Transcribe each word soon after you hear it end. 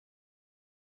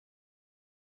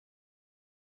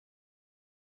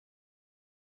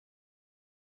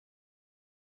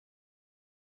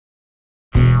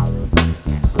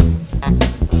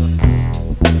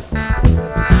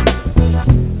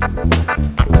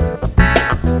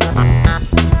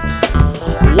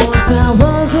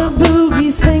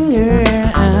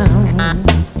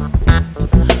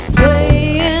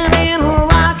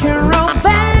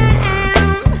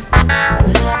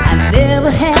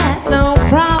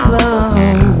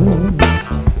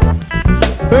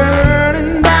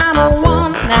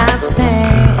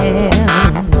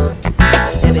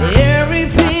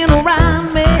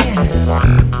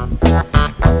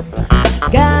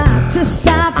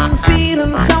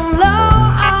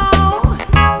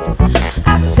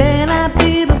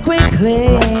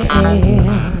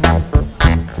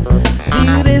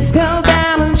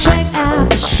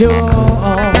And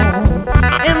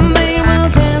they were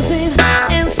dancing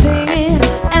and singing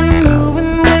and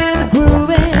moving with the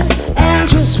grooving. And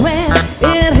just when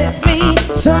it hit me,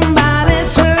 somebody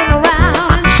turned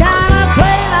around and shouted,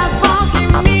 "Play that funky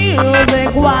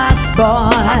music, white boy.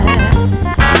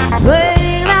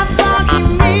 Play that funky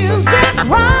music,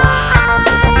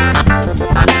 right.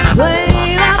 Play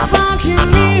that funky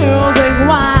music,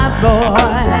 white boy.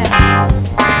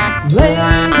 Lay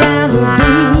down the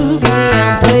boogie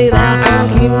and play that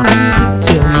funky music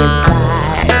till you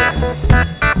die."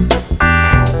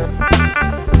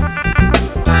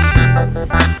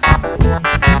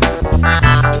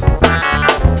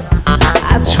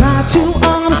 I try to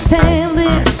understand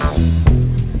this.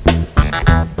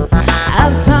 I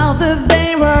thought that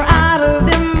they were out of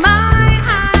their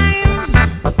minds.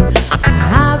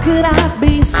 How could I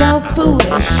be so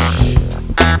foolish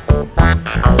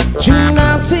to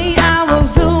not see I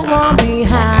was the one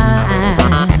behind?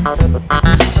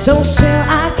 So still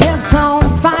I kept on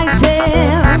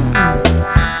fighting,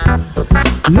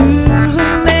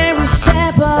 losing every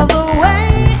step of the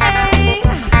way.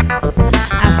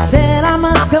 I said I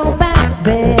must go back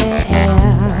there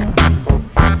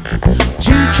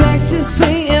to check to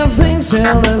see if things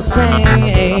still the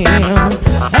same.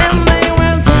 And they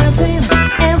were dancing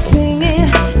and singing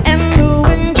and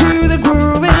moving to the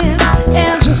grooving.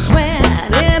 And just when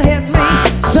it hit me,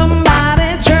 somebody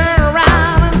turned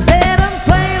around and said,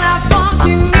 "Play that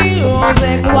funky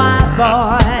music, white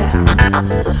boy.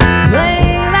 Play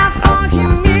that funky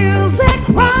music,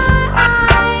 right.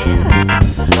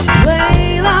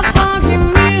 Play that funky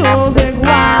music,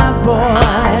 white boy.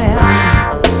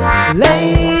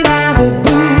 Lay down the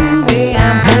boogie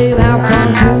and play that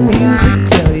funky music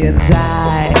till you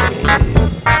die."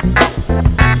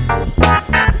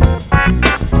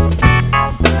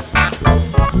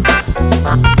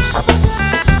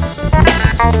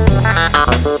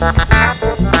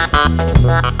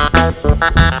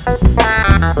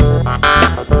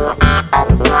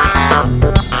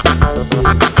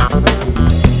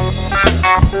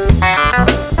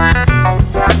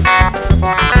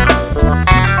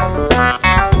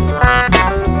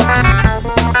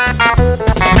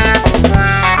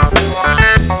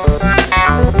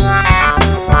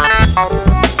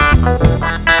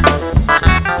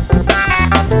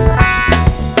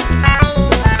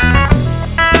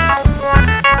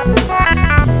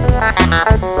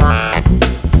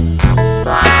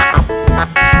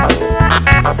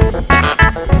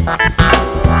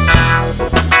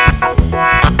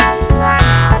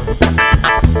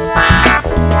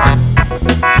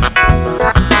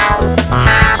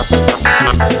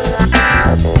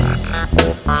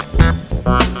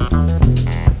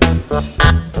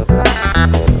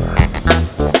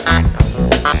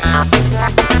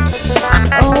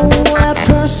 Oh, at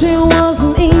first it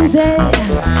wasn't easy,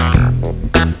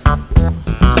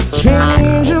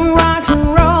 changing rock and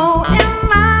roll in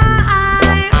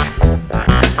life.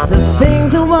 The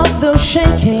things that were the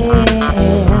shaking,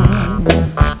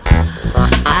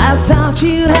 I thought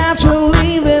you'd have to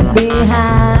leave it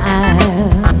behind.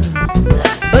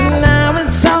 But now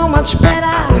it's so much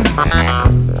better.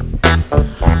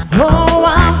 Oh,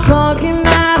 I'm fucking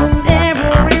out in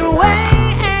every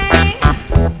way.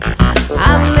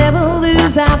 I'll never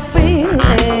lose that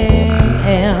feeling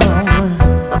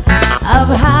of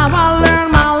how I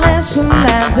learned my lesson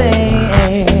that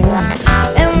day.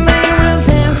 And they were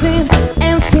dancing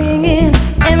and singing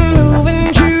and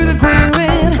moving to the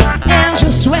grooving. And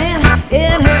just when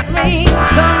it hit me,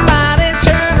 somebody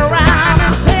turned around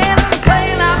and said, "Play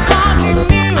that funky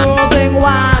music,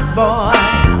 white boy.